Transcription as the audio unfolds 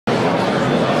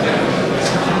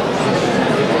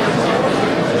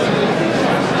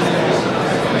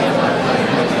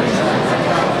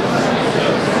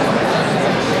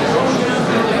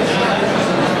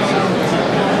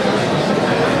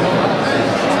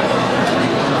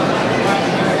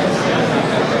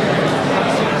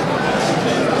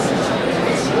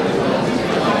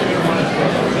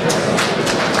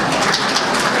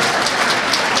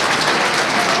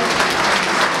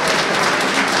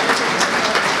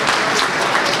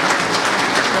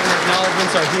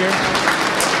graduates are here.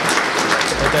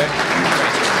 Okay.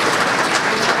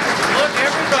 Look,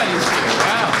 everybody's here.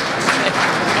 Wow.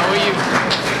 How are you?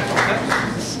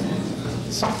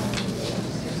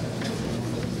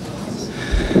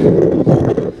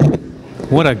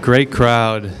 What a great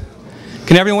crowd.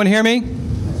 Can everyone hear me?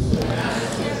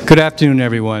 Good afternoon,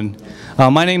 everyone.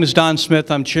 My name is Don Smith.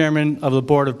 I'm chairman of the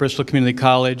board of Bristol Community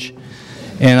College.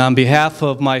 And on behalf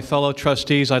of my fellow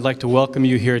trustees, I'd like to welcome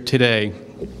you here today.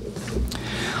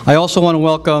 I also want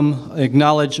to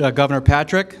acknowledge Governor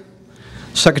Patrick,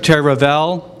 Secretary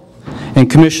Ravel, and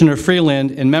Commissioner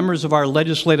Freeland, and members of our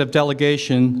legislative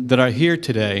delegation that are here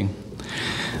today.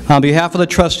 On behalf of the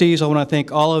trustees, I want to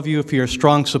thank all of you for your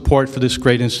strong support for this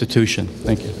great institution.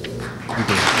 Thank you. Thank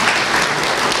you.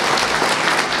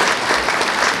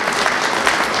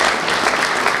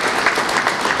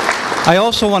 I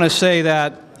also want to say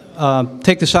that,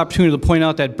 take this opportunity to point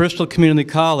out that Bristol Community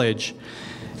College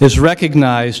is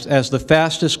recognized as the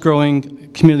fastest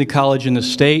growing community college in the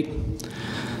state,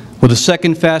 with the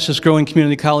second fastest growing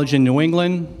community college in New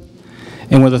England,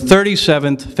 and with the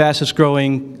 37th fastest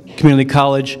growing community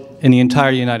college in the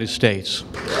entire United States.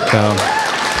 So,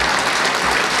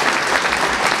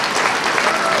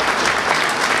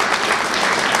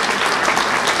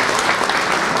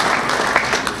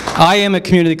 I am a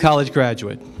community college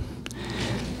graduate.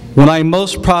 What I'm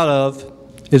most proud of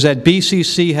is that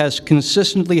BCC has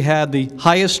consistently had the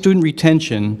highest student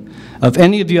retention of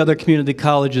any of the other community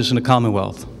colleges in the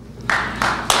Commonwealth.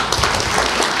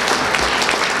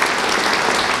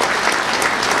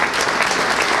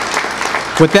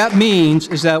 What that means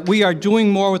is that we are doing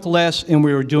more with less, and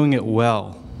we are doing it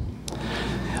well.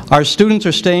 Our students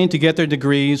are staying to get their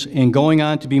degrees and going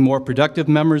on to be more productive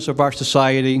members of our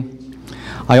society.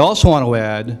 I also want to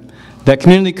add that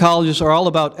community colleges are all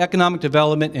about economic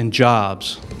development and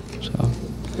jobs. So,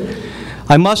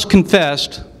 I must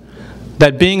confess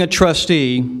that being a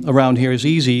trustee around here is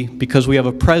easy because we have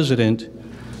a president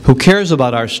who cares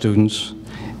about our students,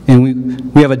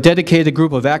 and we have a dedicated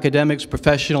group of academics,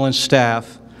 professionals, and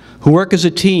staff who work as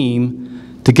a team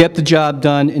to get the job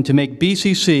done and to make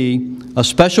BCC a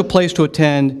special place to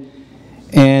attend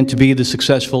and to be the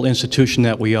successful institution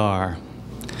that we are.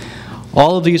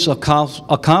 All of these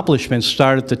accomplishments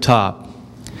start at the top.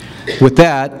 With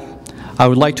that, I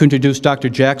would like to introduce Dr.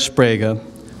 Jack Sprague,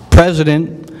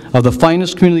 President of the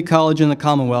finest community college in the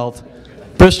Commonwealth,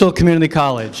 Bristol Community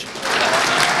College.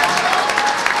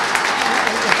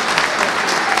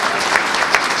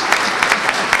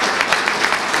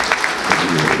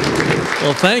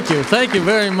 Well, thank you. Thank you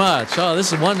very much. Oh,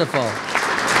 this is wonderful.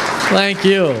 Thank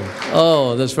you.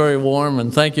 Oh, that's very warm,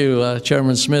 and thank you,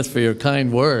 Chairman Smith, for your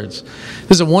kind words.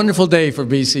 This is a wonderful day for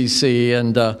BCC,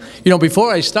 and you know,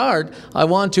 before I start, I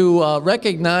want to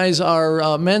recognize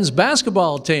our men's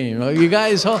basketball team. You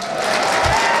guys, hey,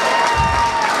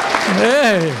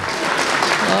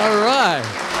 all right.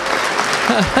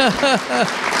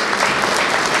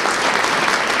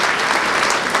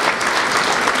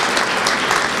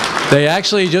 They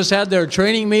actually just had their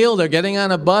training meal. They're getting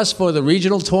on a bus for the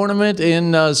regional tournament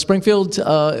in Springfield,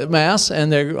 Mass,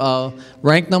 and they're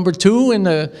ranked number 2 in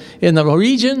the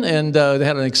region. And they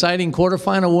had an exciting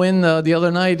quarterfinal win the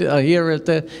other night here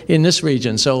in this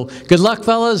region. So good luck,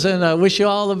 fellas, and I wish you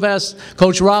all the best.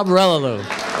 Coach Rob Rellaloo.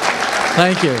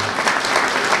 Thank you.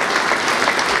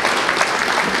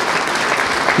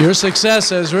 Your success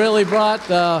has really brought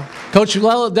Coach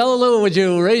Delaloo. Would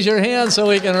you raise your hand so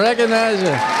we can recognize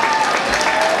you?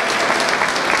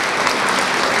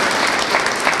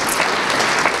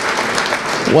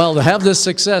 Well, to have this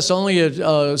success only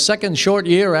a second short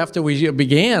year after we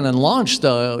began and launched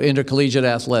intercollegiate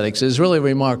athletics is really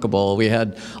remarkable. We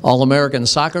had All-American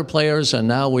soccer players, and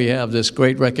now we have this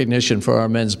great recognition for our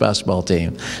men's basketball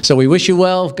team. So we wish you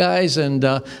well, guys, and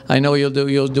I know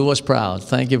you'll do us proud.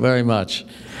 Thank you very much.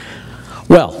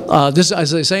 Well, this,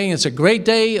 as I was saying, it's a great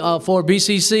day for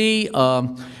BCC.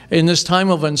 In this time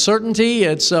of uncertainty,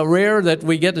 it's rare that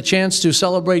we get the chance to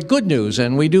celebrate good news,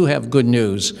 and we do have good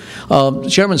news.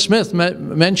 Chairman Smith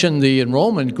mentioned the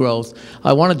enrollment growth.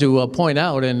 I wanted to point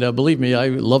out, and believe me, I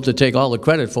love to take all the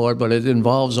credit for it, but it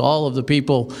involves all of the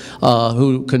people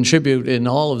who contribute in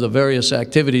all of the various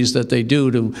activities that they do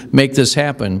to make this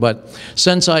happen. But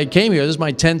since I came here, this is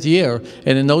my 10th year,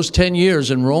 and in those 10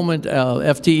 years, enrollment,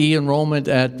 FTE enrollment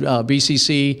at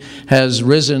BCC has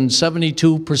risen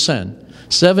 72%.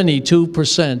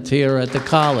 72% here at the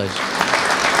college.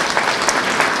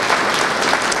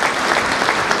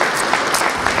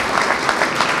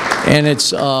 And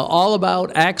it's all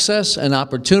about access and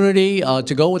opportunity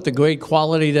to go with the great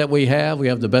quality that we have. We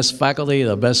have the best faculty,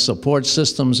 the best support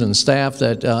systems and staff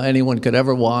that anyone could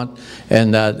ever want.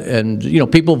 And you know,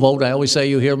 people vote. I always say,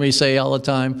 you hear me say all the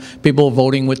time, people are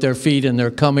voting with their feet, and they're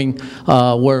coming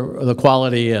where the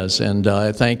quality is. And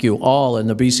I thank you all in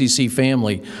the BCC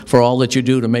family for all that you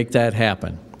do to make that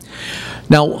happen.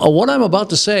 Now, what I'm about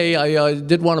to say, I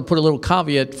did want to put a little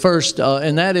caveat first,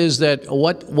 and that is that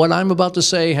what I'm about to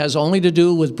say has only to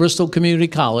do with Bristol Community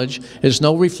College. It's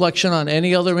no reflection on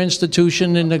any other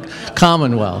institution in the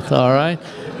Commonwealth, all right?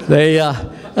 They,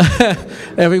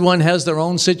 everyone has their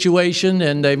own situation,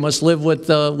 and they must live with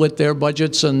their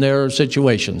budgets and their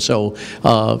situation. So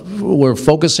we're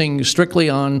focusing strictly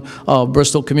on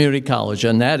Bristol Community College,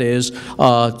 and that is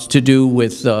to do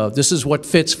with, this is what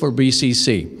fits for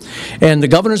BCC. And the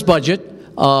governor's budget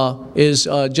is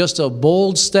just a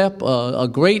bold step, a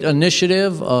great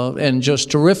initiative, and just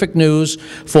terrific news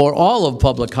for all of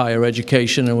public higher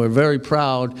education, and we're very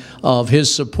proud of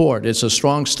his support. It's a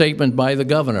strong statement by the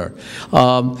governor.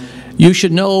 You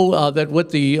should know that with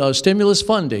the stimulus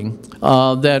funding,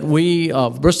 that we,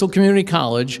 Bristol Community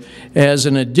College, has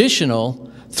an additional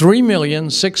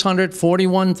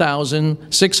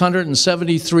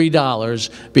 $3,641,673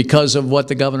 because of what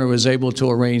the governor was able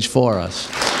to arrange for us.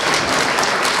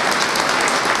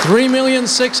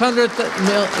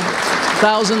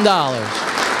 $3,600,000.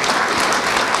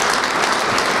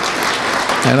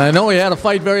 And I know we had to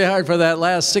fight very hard for that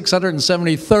last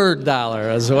 $673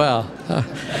 as well.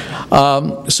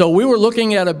 So we were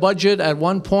looking at a budget at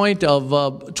one point of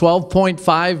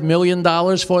 $12.5 million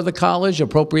for the college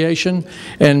appropriation,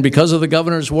 and because of the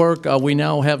governor's work, we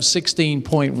now have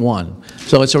 16.1.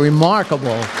 So it's a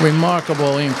remarkable,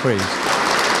 remarkable increase.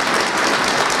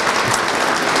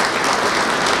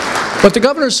 But the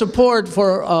governor's support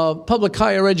for public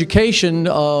higher education,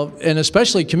 and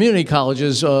especially community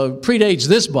colleges, predates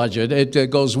this budget. It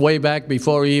goes way back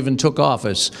before he even took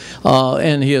office.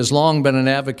 And he has long been an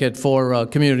advocate for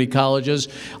community colleges.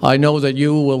 I know that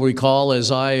you will recall, as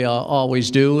I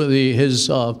always do, his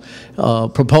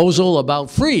proposal about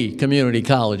free community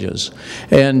colleges.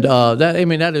 And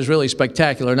that is really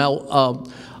spectacular. Now,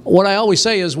 what I always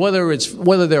say is whether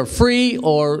they're free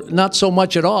or not so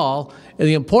much at all,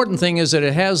 the important thing is that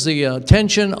it has the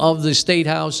attention of the State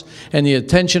House and the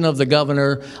attention of the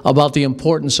governor about the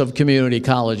importance of community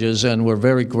colleges, and we're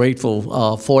very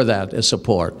grateful for that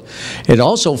support. It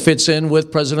also fits in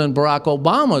with President Barack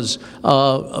Obama's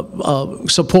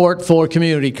support for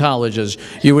community colleges.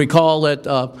 You recall that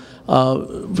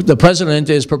the president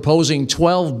is proposing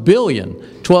 $12 billion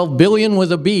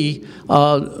with a B,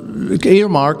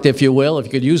 earmarked, if you will, if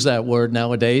you could use that word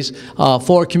nowadays,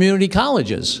 for community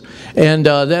colleges. And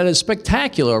that is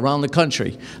spectacular around the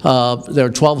country. There are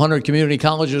 1,200 community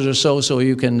colleges or so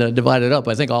you can divide it up.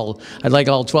 I think I'd like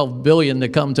all 12 billion to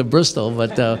come to Bristol,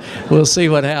 but we'll see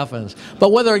what happens.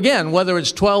 But whether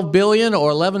it's 12 billion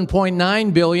or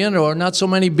 11.9 billion or not so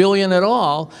many billion at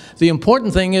all, the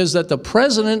important thing is that the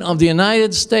President of the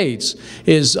United States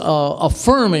is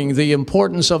affirming the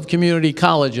importance of community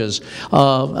colleges.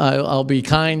 I'll be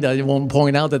kind, I won't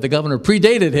point out that the governor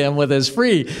predated him with his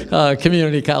free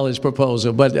community college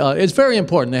proposal, but it's very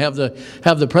important to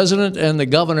have the president and the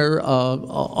governor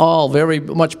all very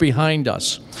much behind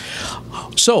us.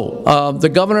 So the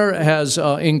governor has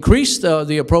increased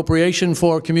the appropriation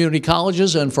for community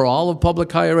colleges and for all of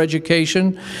public higher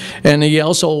education, and he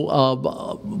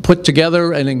also put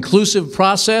together an inclusive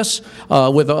process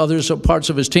with other parts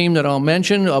of his team that I'll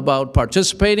mention about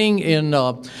participating in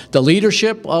the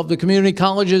leadership of the community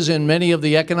colleges in many of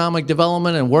the economic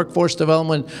development and workforce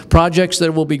development projects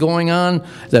that will be going on,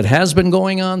 that has been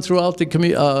going on throughout the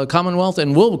Commonwealth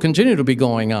and will continue to be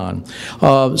going on.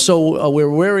 So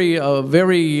we're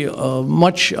very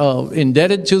much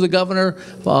indebted to the governor.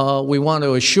 We want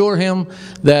to assure him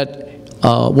that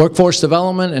workforce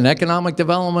development and economic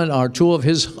development are two of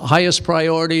his highest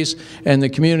priorities, and the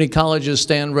community colleges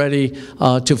stand ready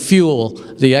to fuel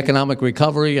the economic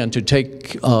recovery and to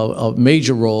take a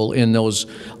major role in those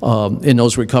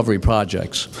recovery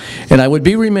projects. And I would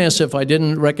be remiss if I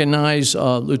didn't recognize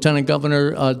Lieutenant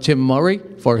Governor Tim Murray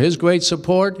for his great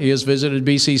support. He has visited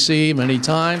BCC many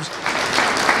times.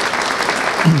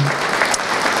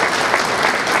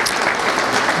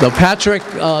 The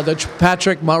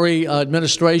Patrick Murray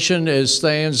administration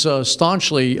stands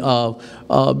staunchly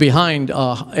behind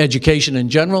education in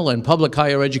general and public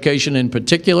higher education in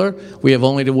particular. We have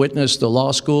only to witness the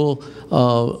law school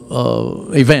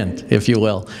event, if you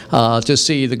will, to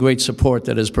see the great support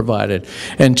that is provided.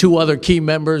 And two other key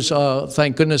members,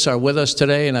 thank goodness, are with us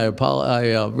today, and I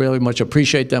really much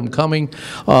appreciate them coming.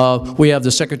 We have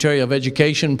the Secretary of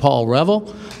Education, Paul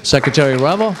Revel. Secretary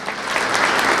Revel.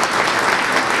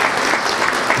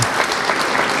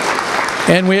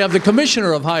 And we have the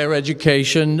Commissioner of Higher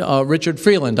Education, Richard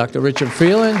Freeland, Dr. Richard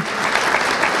Freeland.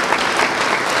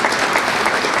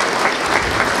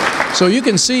 So you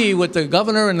can see with the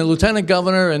governor and the lieutenant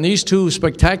governor and these two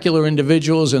spectacular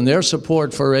individuals and their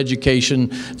support for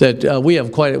education that we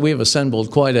have assembled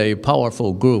quite a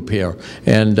powerful group here,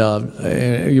 and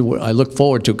I look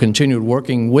forward to continued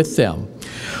working with them.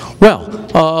 Well,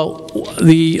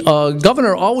 the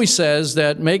governor always says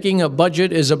that making a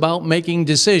budget is about making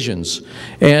decisions,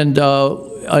 and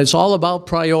it's all about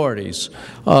priorities.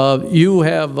 You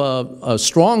have a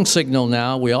strong signal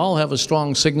now. We all have a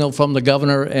strong signal from the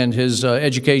governor and his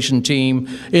education team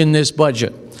in this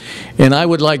budget. And I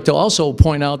would like to also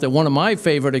point out that one of my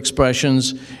favorite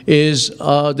expressions is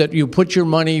that you put your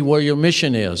money where your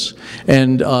mission is.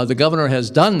 And the governor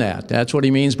has done that. That's what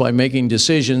he means by making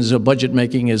decisions. Budget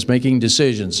making is making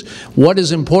decisions. What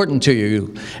is important to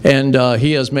you? And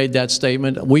he has made that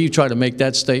statement. We try to make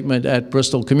that statement at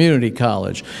Bristol Community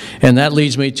College. And that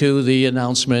leads me to the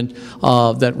announcement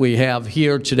that we have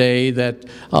here today that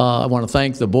I want to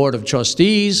thank the Board of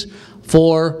Trustees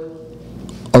for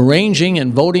arranging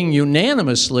and voting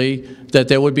unanimously that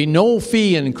there would be no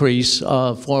fee increase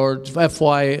for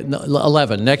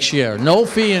FY11 next year. No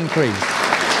fee increase.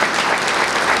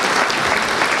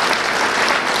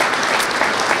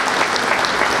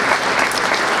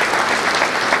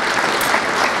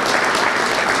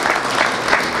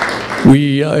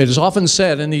 It is often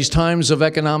said in these times of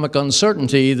economic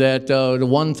uncertainty that the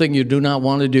one thing you do not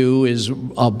want to do is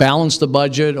balance the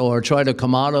budget or try to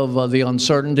come out of the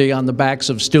uncertainty on the backs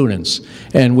of students.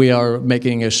 And we are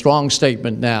making a strong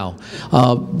statement now.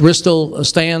 Bristol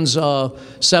stands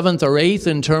 7th or 8th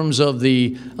in terms of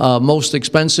the most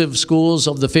expensive schools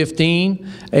of the 15,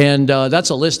 and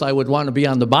that's a list I would want to be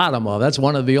on the bottom of. That's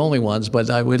one of the only ones, but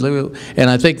I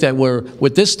think that we're,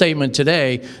 with this statement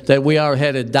today, that we are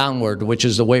headed downward, which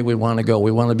is the way we want to go.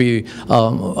 We want to be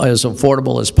as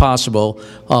affordable as possible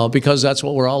because that's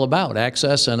what we're all about,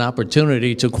 access and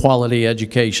opportunity to quality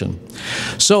education.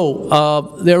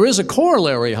 So there is a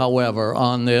corollary, however,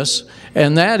 on this,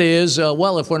 and that is,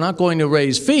 well, if we're not going to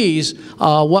raise fees,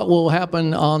 what will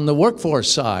happen on the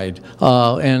workforce side?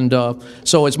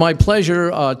 So it's my pleasure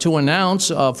to announce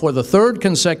for the 3rd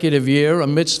consecutive year,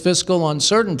 amidst fiscal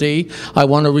uncertainty, I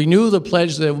want to renew the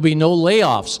pledge that there will be no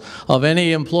layoffs of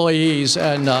any employees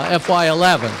in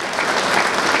FY11.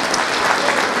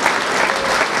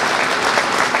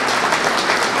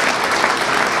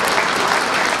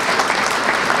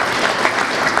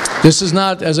 This is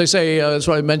not, as I say, that's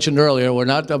what I mentioned earlier, we're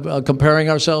not comparing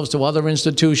ourselves to other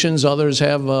institutions. Others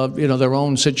have, their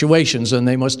own situations, and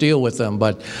they must deal with them.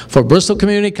 But for Bristol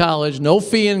Community College, no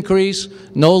fee increase,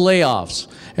 no layoffs.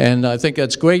 And I think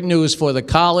that's great news for the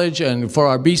college and for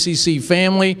our BCC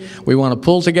family. We want to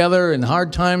pull together. In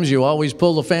hard times, you always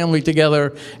pull the family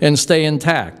together and stay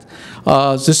intact.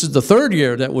 This is the 3rd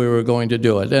year that we were going to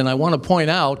do it. And I want to point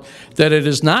out that it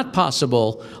is not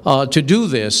possible to do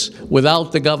this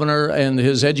without the governor and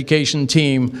his education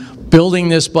team building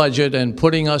this budget and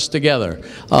putting us together.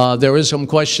 There is some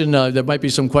question, there might be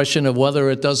some question of whether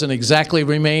it doesn't exactly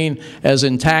remain as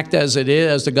intact as it is,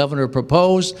 as the governor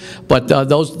proposed, but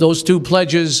those two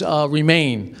pledges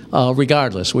remain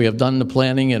regardless. We have done the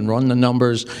planning and run the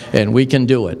numbers, and we can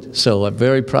do it. So I'm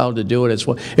very proud to do it.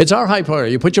 It's our high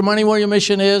priority. You put your money where your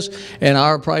mission is, and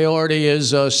our priority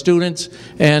is students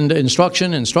and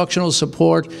instructional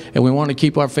support, and we want to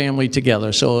keep our family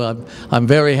together. So I'm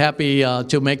very happy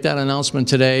to make that announcement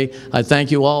today. I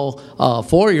thank you all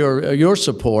for your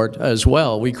support as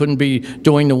well. We couldn't be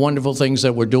doing the wonderful things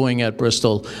that we're doing at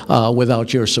Bristol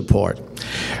without your support.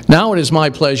 Now it is my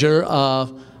pleasure.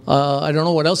 I don't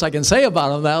know what else I can say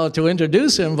about him now to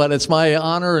introduce him, but it's my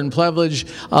honor and privilege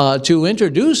to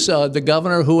introduce the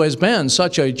governor who has been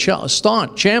such a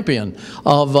staunch champion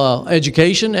of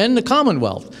education and the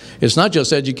Commonwealth. It's not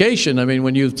just education. I mean,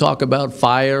 when you talk about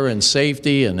fire and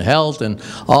safety and health and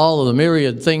all of the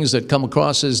myriad things that come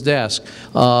across his desk,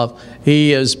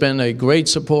 he has been a great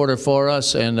supporter for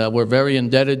us, and we're very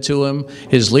indebted to him.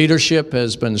 His leadership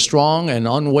has been strong and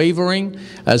unwavering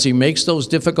as he makes those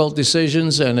difficult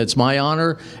decisions, and it's my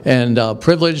honor and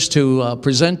privilege to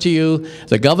present to you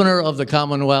the Governor of the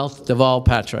Commonwealth, Deval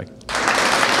Patrick.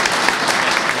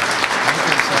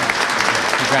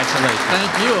 Congratulations.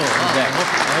 Thank you. I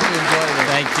hope you enjoyed it.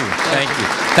 Thank you. Thank you.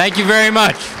 Thank you very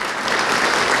much.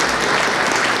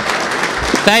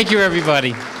 Thank you,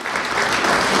 everybody.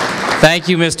 Thank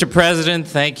you, Mr. President.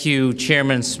 Thank you,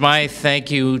 Chairman Smythe. Thank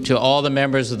you to all the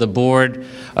members of the Board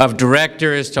of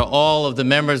Directors, to all of the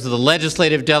members of the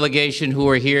legislative delegation who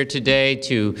are here today,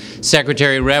 to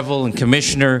Secretary Revel and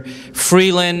Commissioner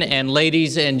Freeland, and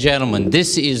ladies and gentlemen,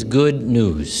 this is good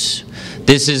news.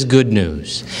 This is good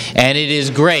news. And it is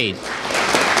great.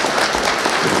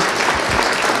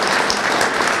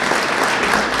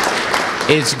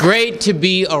 It's great to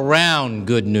be around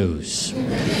good news,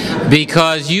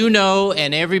 because you know,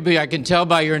 and everybody, I can tell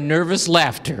by your nervous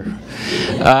laughter,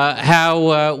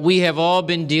 how we have all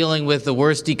been dealing with the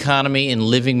worst economy in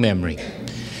living memory.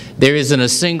 There isn't a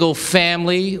single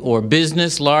family or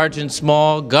business, large and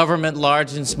small, government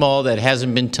large and small, that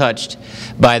hasn't been touched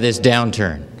by this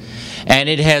downturn. And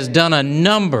it has done a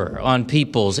number on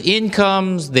people's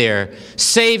incomes, their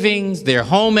savings, their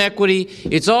home equity.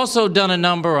 It's also done a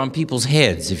number on people's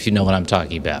heads, if you know what I'm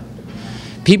talking about.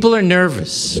 People are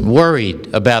nervous,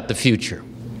 worried about the future.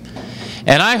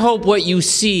 And I hope what you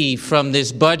see from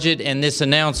this budget and this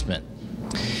announcement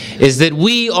is that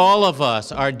we, all of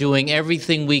us, are doing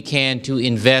everything we can to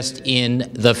invest in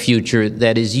the future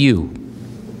that is you,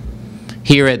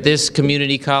 here at this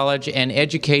community college, and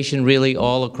education really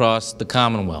all across the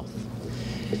Commonwealth.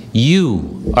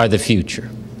 You are the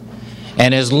future.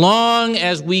 And as long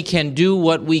as we can do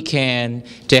what we can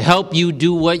to help you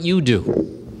do what you do,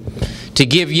 to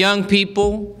give young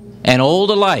people and old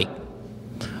alike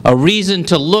a reason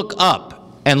to look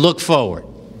up and look forward,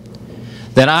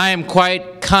 then I am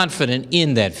quite confident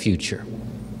in that future.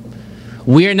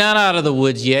 We are not out of the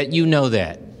woods yet, you know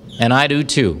that, and I do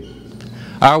too.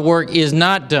 Our work is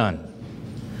not done.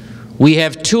 We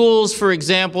have tools, for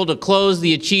example, to close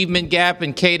the achievement gap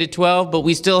in K-12, but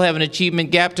we still have an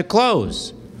achievement gap to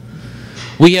close.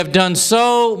 We have done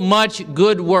so much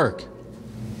good work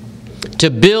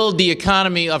to build the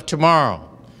economy of tomorrow,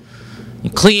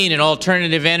 clean and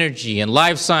alternative energy, and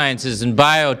life sciences, and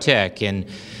biotech, and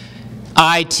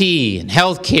IT, and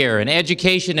healthcare, and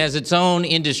education as its own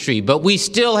industry. But we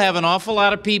still have an awful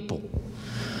lot of people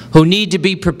who need to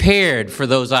be prepared for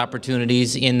those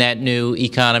opportunities in that new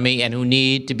economy and who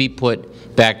need to be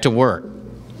put back to work.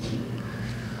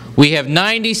 We have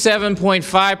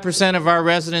 97.5% of our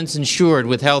residents insured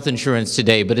with health insurance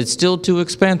today, but it's still too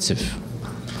expensive.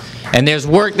 And there's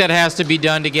work that has to be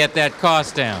done to get that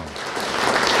cost down.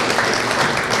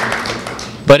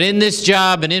 But in this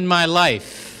job and in my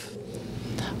life,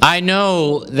 I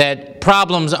know that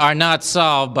problems are not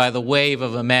solved by the wave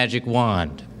of a magic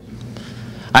wand.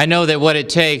 I know that what it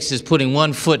takes is putting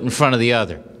one foot in front of the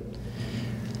other.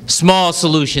 Small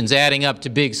solutions adding up to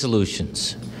big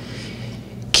solutions.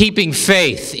 Keeping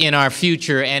faith in our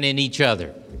future and in each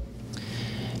other.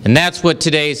 And that's what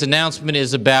today's announcement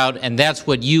is about, and that's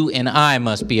what you and I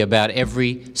must be about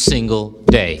every single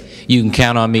day. You can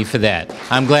count on me for that.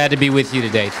 I'm glad to be with you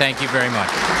today. Thank you very much.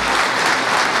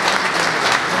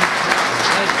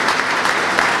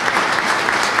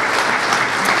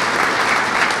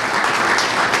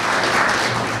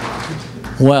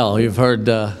 Well, you've heard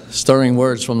stirring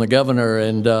words from the governor,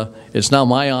 and it's now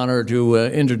my honor to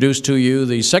introduce to you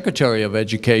the Secretary of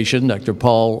Education, Dr.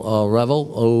 Paul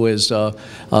Revel, who has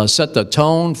set the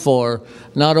tone for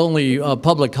not only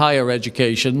public higher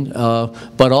education,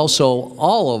 but also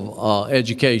all of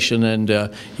education.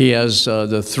 And he has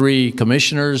the three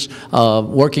commissioners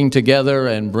working together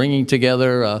and bringing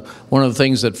together. One of the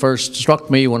things that first struck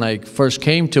me when I first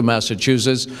came to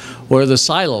Massachusetts were the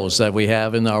silos that we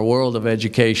have in our world of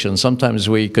education. Sometimes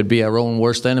we could be our own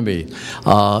worst enemy.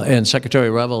 And Secretary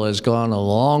Revel has gone a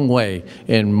long way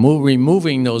in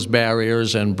removing those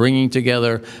barriers and bringing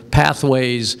together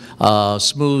pathways,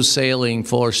 smooth sailing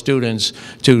for students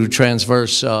to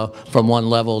transverse from one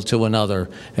level to another.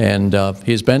 And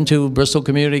he's been to Bristol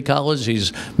Community College.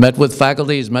 He's met with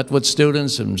faculty. He's met with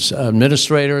students and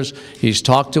administrators. He's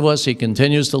talked to us. He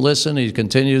continues to listen. He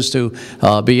continues to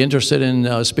be interested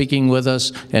in speaking with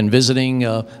us and visiting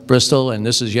Bristol. And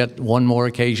this is yet one more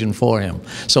occasion for him.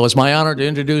 So it's my honor to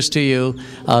introduce to you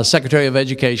Secretary of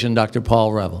Education, Dr.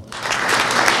 Paul Revel.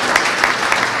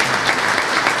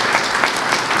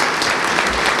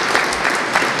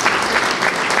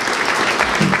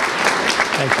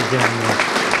 Thank you very much.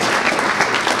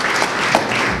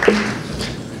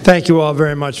 Thank you all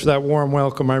very much for that warm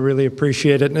welcome. I really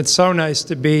appreciate it. And it's so nice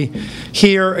to be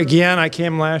here again. I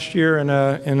came last year in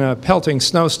a pelting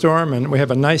snowstorm, and we have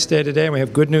a nice day today, and we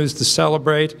have good news to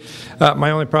celebrate.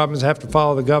 My only problem is I have to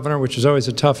follow the governor, which is always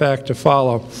a tough act to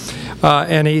follow.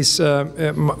 And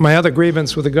my other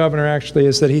grievance with the governor actually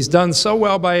is that he's done so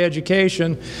well by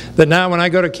education that now when I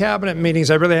go to cabinet meetings,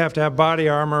 I really have to have body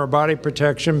armor or body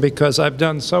protection because I've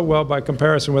done so well by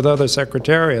comparison with other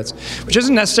secretariats, which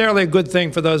isn't necessarily a good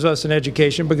thing for those of us in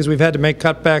education because we've had to make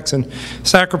cutbacks and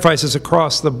sacrifices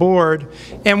across the board,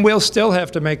 and we'll still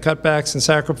have to make cutbacks and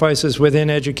sacrifices within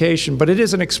education. But it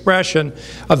is an expression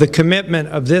of the commitment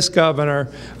of this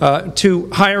governor to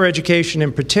higher education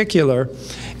in particular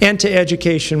and to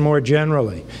education more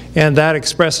generally. And that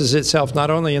expresses itself not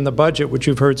only in the budget, which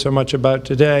you've heard so much about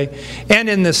today, and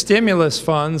in the stimulus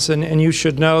funds, and you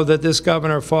should know that this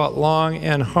governor fought long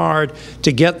and hard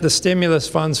to get the stimulus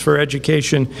funds for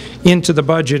education into the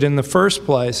budget in the first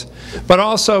place, but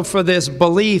also for this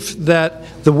belief that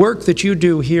the work that you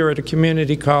do here at a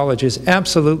community college is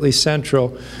absolutely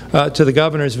central to the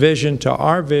governor's vision, to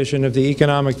our vision of the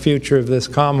economic future of this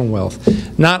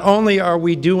Commonwealth. Not only are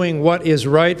we doing what is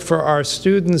right for our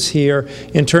students here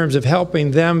in terms of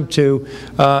helping them to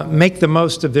make the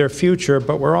most of their future,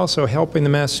 but we're also helping the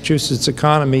Massachusetts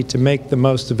economy to make the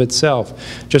most of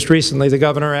itself. Just recently, the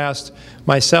governor asked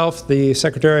myself, the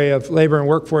Secretary of Labor and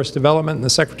Workforce Development, and the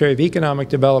Secretary of Economic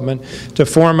Development to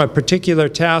form a particular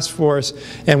task force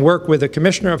and work with the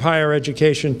Commissioner of Higher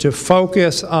Education to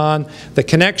focus on the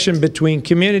connection between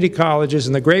community colleges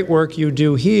and the great work you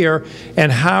do here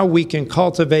and how we can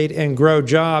cultivate and grow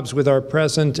jobs with our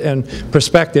present and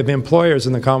prospective employers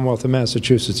in the Commonwealth of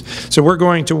Massachusetts. So we're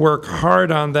going to work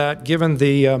hard on that given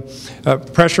the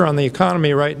pressure on the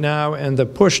economy right now and the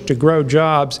push to grow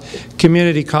jobs.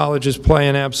 Community colleges play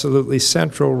an absolutely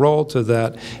central role to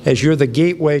that, as you're the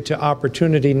gateway to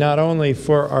opportunity not only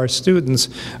for our students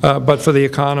but for the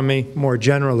economy more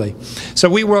generally. So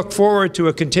we look forward to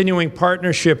a continuing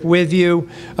partnership with you.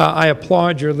 I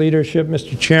applaud your leadership,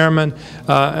 Mr. Chairman,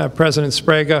 President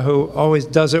Sprague, who always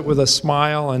does it with a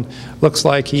smile and looks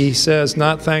like he says,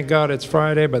 not thank God it's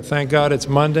Friday, but thank God it's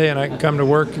Monday and I can come to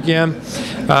work again.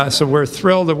 So we're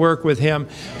thrilled to work with him.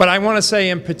 But I want to say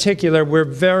in particular, we're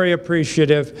very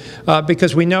appreciative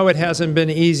because we know it hasn't been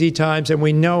easy times and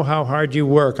we know how hard you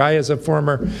work. I, as a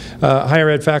former higher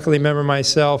ed faculty member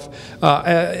myself,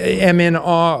 am in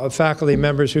awe of faculty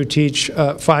members who teach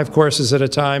 5 courses at a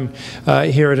time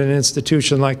here at an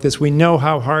institution like this. We know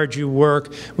how hard you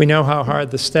work. We know how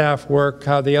hard the staff work,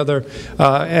 how the other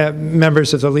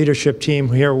members of the leadership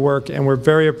team here work, and we're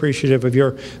very appreciative of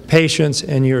your patience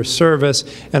and your service,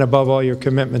 and above all, your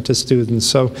commitment to students.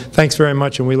 So thanks very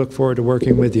much, and we look forward to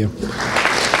working with you.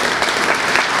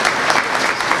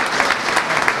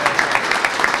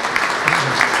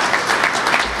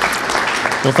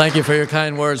 Well, thank you for your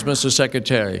kind words, Mr.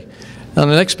 Secretary. Now,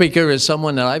 the next speaker is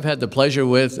someone that I've had the pleasure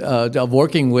of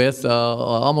working with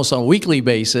almost on a weekly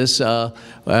basis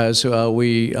as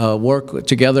we work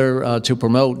together to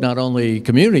promote not only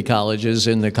community colleges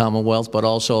in the Commonwealth, but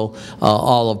also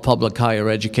all of public higher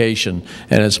education.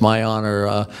 And it's my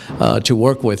honor to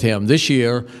work with him. This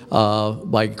year,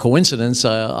 by coincidence,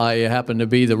 I happen to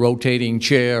be the rotating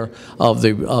chair of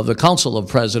the Council of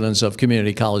Presidents of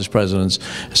Community College Presidents.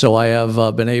 So I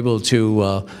have been able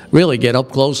to really get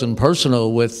up close and personal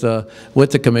with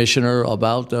the Commissioner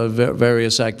about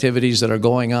various activities that are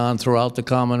going on throughout the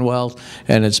Commonwealth,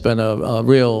 and it's been a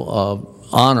real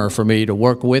honor for me to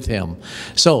work with him.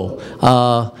 So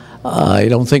I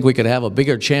don't think we could have a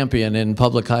bigger champion in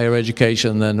public higher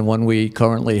education than the one we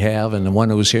currently have and the one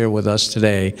who's here with us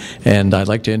today. And I'd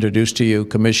like to introduce to you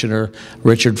Commissioner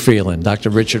Richard Freeland,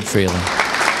 Dr. Richard Freeland.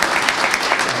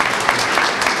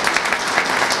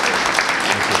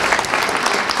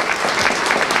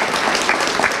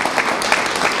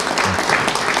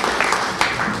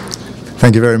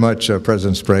 Thank you very much,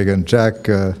 President Sprague and Jack,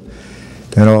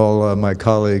 and all my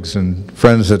colleagues and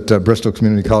friends at Bristol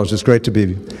Community College. It's great to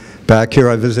be back here.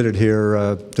 I visited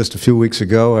here just a few weeks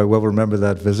ago. I well remember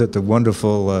that visit, the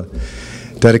wonderful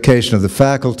dedication of the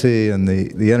faculty and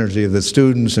the energy of the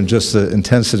students and just the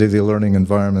intensity of the learning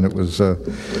environment. It was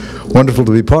wonderful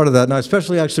to be part of that. And I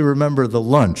especially actually remember the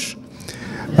lunch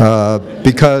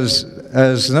because,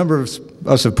 as a number of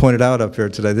us have pointed out up here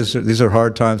today, these are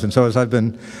hard times. And so as I've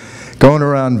been going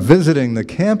around visiting the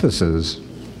campuses,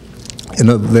 you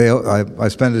know, I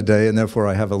spend a day and therefore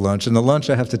I have a lunch. And the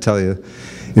lunch, I have to tell you,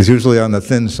 is usually on the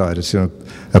thin side. It's, you know,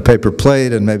 a paper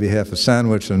plate and maybe half a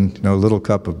sandwich and, you know, a little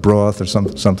cup of broth or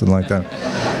something like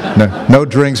that. No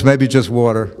drinks, maybe just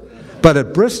water. But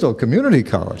at Bristol Community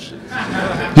College,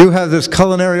 you have this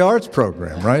culinary arts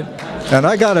program, right? And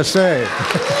I gotta say,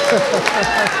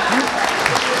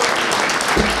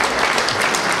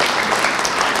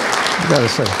 got to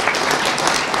say.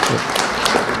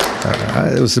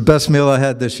 It was the best meal I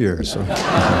had this year. So.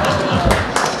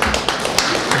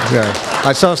 Yeah,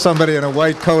 I saw somebody in a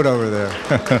white coat over there.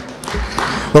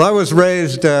 Well, I was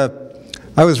raised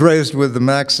with the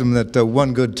maxim that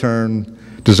one good turn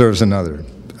deserves another.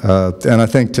 And I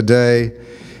think today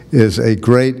is a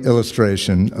great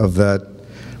illustration of that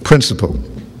principle.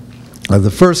 The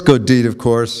first good deed, of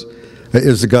course,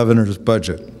 is the governor's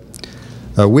budget.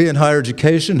 We in higher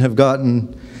education have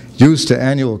gotten used to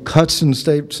annual cuts in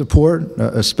state support,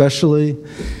 especially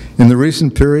in the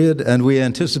recent period, and we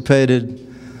anticipated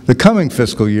the coming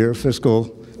fiscal year, fiscal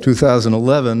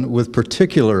 2011, with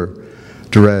particular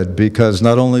dread, because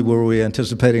not only were we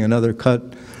anticipating another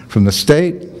cut from the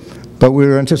state, but we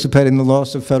were anticipating the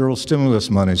loss of federal stimulus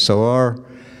money. So our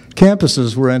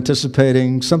campuses were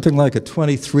anticipating something like a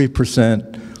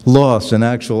 23% loss in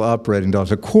actual operating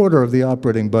dollars. A quarter of the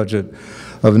operating budget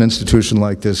of an institution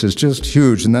like this is just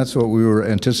huge, and that's what we were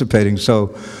anticipating. So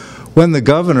when the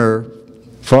governor,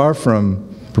 far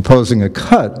from proposing a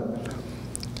cut,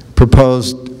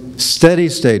 proposed steady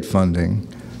state funding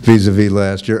vis-a-vis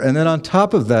last year, and then on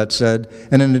top of that said,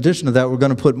 and in addition to that, we're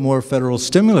going to put more federal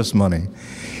stimulus money.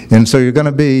 And so you're going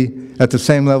to be at the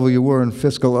same level you were in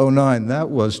fiscal '09. That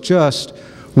was just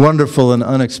wonderful and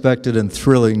unexpected and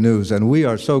thrilling news, and we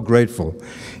are so grateful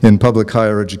in public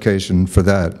higher education for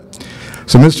that.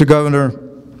 So, Mr. Governor,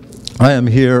 I am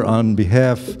here on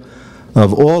behalf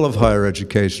of all of higher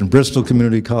education, Bristol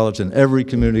Community College and every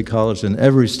community college and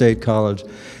every state college,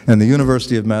 and the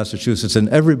University of Massachusetts, and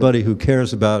everybody who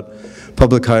cares about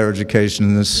public higher education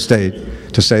in this state,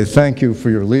 to say thank you for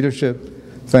your leadership,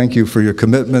 thank you for your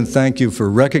commitment, thank you for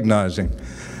recognizing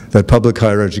that public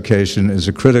higher education is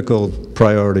a critical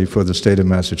priority for the state of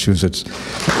Massachusetts.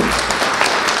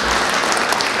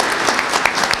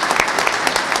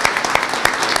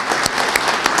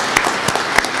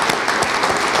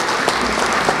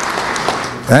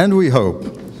 And we hope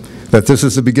that this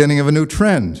is the beginning of a new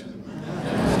trend.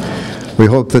 We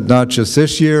hope that not just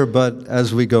this year, but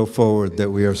as we go forward, that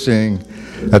we are seeing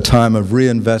a time of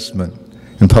reinvestment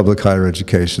in public higher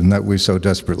education that we so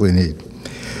desperately need.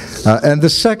 And the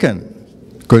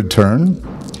second good turn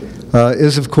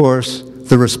is, of course,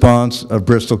 the response of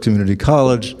Bristol Community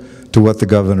College to what the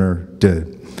governor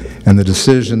did, and the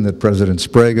decision that President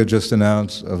Sprague just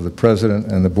announced of the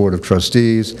President and the Board of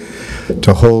Trustees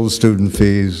to hold student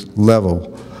fees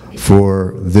level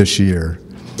for this year.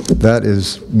 That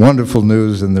is wonderful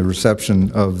news, and the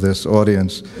reception of this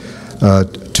audience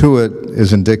to it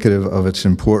is indicative of its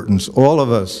importance. All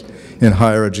of us in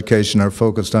higher education are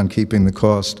focused on keeping the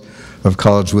cost of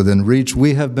college within reach.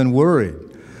 We have been worried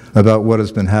about what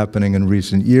has been happening in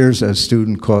recent years as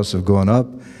student costs have gone up,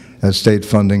 as state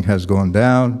funding has gone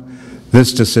down.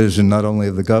 This decision, not only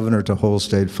of the governor to hold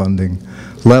state funding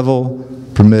level,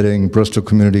 permitting Bristol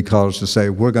Community College to say,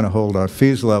 we're going to hold our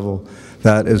fees level,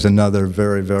 that is another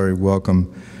very, very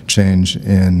welcome change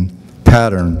in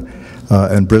pattern.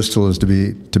 And Bristol is to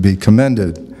be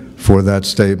commended for that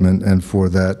statement and for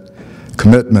that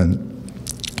commitment.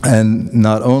 And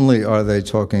not only are they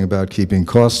talking about keeping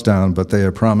costs down, but they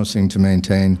are promising to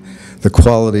maintain the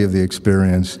quality of the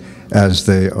experience as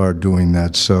they are doing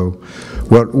that. So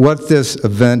what this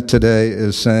event today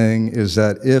is saying is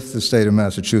that if the state of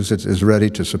Massachusetts is ready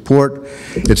to support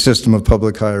its system of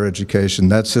public higher education,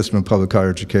 that system of public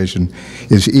higher education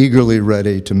is eagerly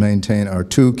ready to maintain our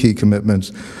two key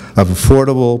commitments of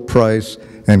affordable price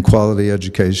and quality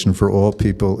education for all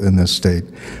people in this state.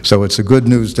 So it's a good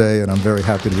news day, and I'm very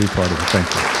happy to be part of it. Thank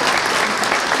you.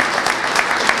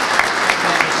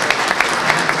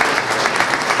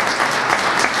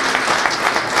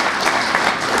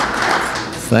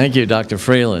 Thank you, Dr.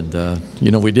 Freeland. You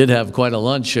know, we did have quite a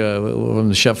lunch from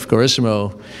the Chef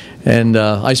Carissimo, and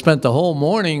I spent the whole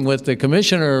morning with the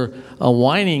commissioner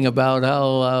whining about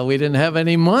how we didn't have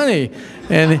any money.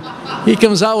 And he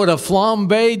comes out with a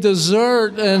flambé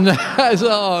dessert, and I said,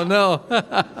 oh, no,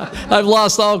 I've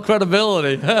lost all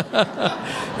credibility.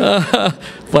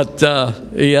 But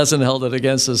he hasn't held it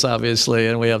against us, obviously,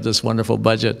 and we have this wonderful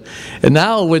budget. And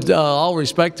now, with all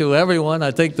respect to everyone,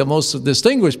 I think the most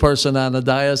distinguished person on the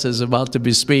dais is about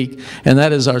to speak, and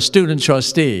that is our student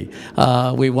trustee.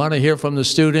 We want to hear from the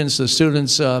students. The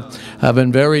students have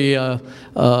been very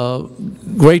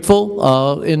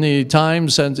grateful in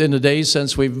the days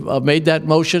since we've made that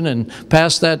motion and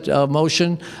passed that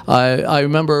motion. I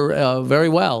remember very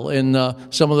well in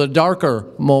some of the darker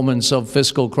moments of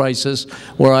fiscal crisis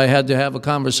where I had to have a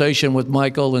conversation with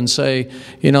Michael and say,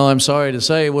 you know, I'm sorry to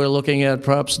say we're looking at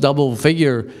perhaps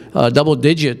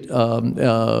double-digit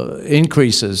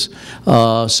increases.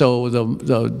 So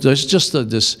there's just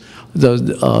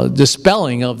the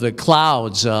dispelling of the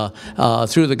clouds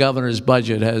through the governor's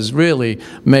budget has really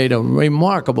made a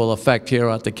remarkable effect here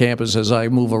at the campus as I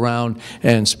move around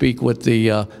and speak with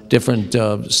the different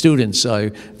students. I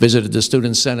visited the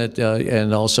Student Senate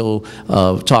and also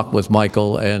talked with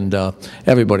Michael, and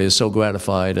everybody is so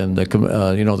gratified. And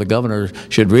you know, the governor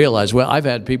should realize, well, I've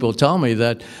had people tell me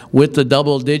that with the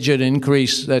double-digit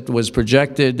increase that was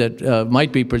projected, that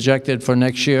might be projected for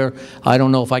next year, I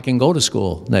don't know if I can go to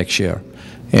school next year.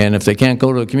 And if they can't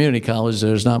go to a community college,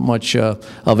 there's not much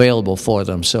available for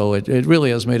them. So it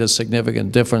really has made a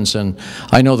significant difference. And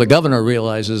I know the governor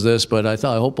realizes this, but I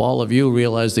hope all of you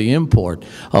realize the import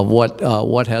of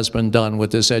what has been done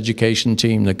with this education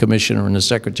team, the commissioner and the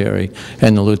secretary,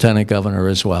 and the lieutenant governor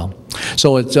as well.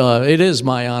 So it is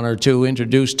my honor to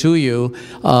introduce to you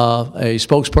a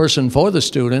spokesperson for the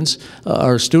students,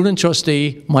 our student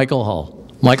trustee, Michael Hull.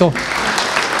 Michael?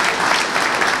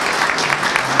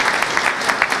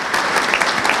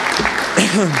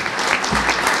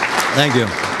 Thank you.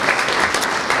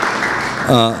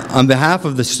 On behalf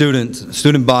of the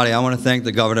student body, I want to thank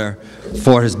the governor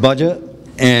for his budget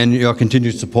and your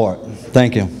continued support.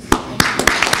 Thank you.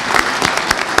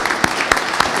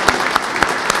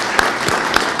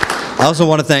 I also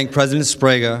want to thank President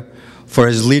Sprague for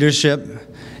his leadership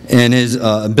and his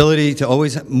ability to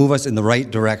always move us in the right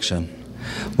direction.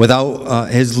 Without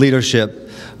his leadership,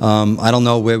 I don't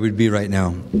know where we'd be right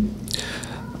now.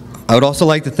 I would also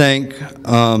like to thank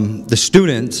the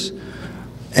students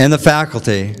and the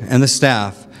faculty and the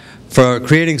staff for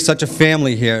creating such a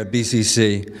family here at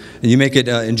BCC. You make it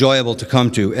enjoyable to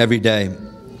come to every day.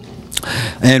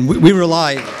 And we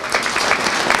rely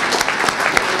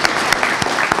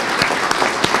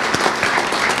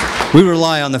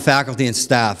on the faculty and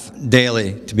staff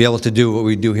daily to be able to do what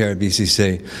we do here at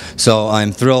BCC. So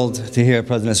I'm thrilled to hear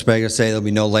President Sprague say there'll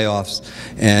be no layoffs,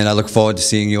 and I look forward to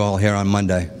seeing you all here on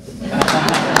Monday.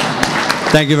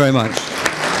 Thank you very much.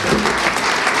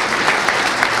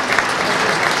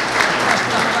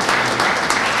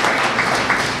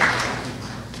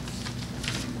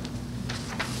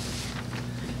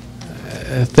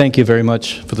 Thank you very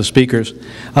much for the speakers.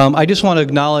 I just want to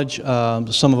acknowledge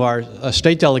some of our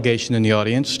state delegation in the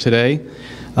audience today.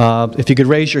 If you could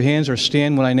raise your hands or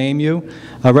stand when I name you.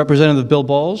 Representative Bill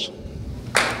Bowles.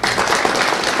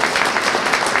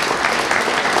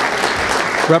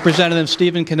 Representative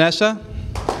Stephen Canessa.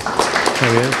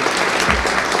 There he is.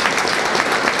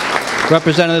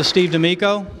 Representative Steve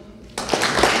D'Amico.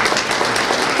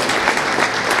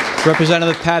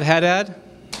 Representative Pat Haddad.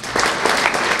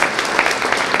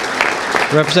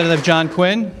 Representative John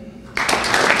Quinn.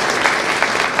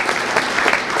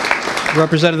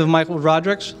 Representative Michael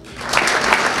Rodrigues.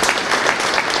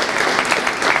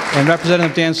 And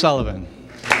Representative Dan Sullivan.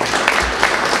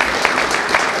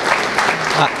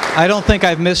 I don't think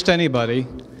I've missed anybody.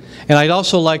 And I'd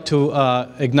also like to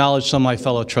acknowledge some of my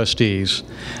fellow trustees.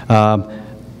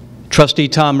 Trustee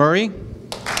Tom Murray.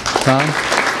 Tom,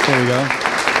 there we go.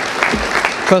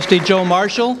 Trustee Joe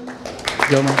Marshall.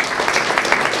 Joe Marshall.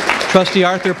 Trustee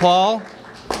Arthur Paul.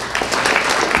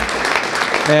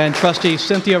 And Trustee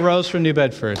Cynthia Rose from New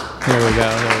Bedford. There we go.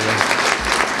 There we go.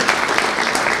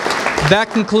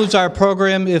 That concludes our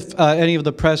program. If any of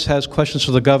the press has questions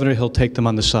for the governor, he'll take them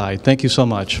on the side. Thank you so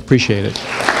much. Appreciate it.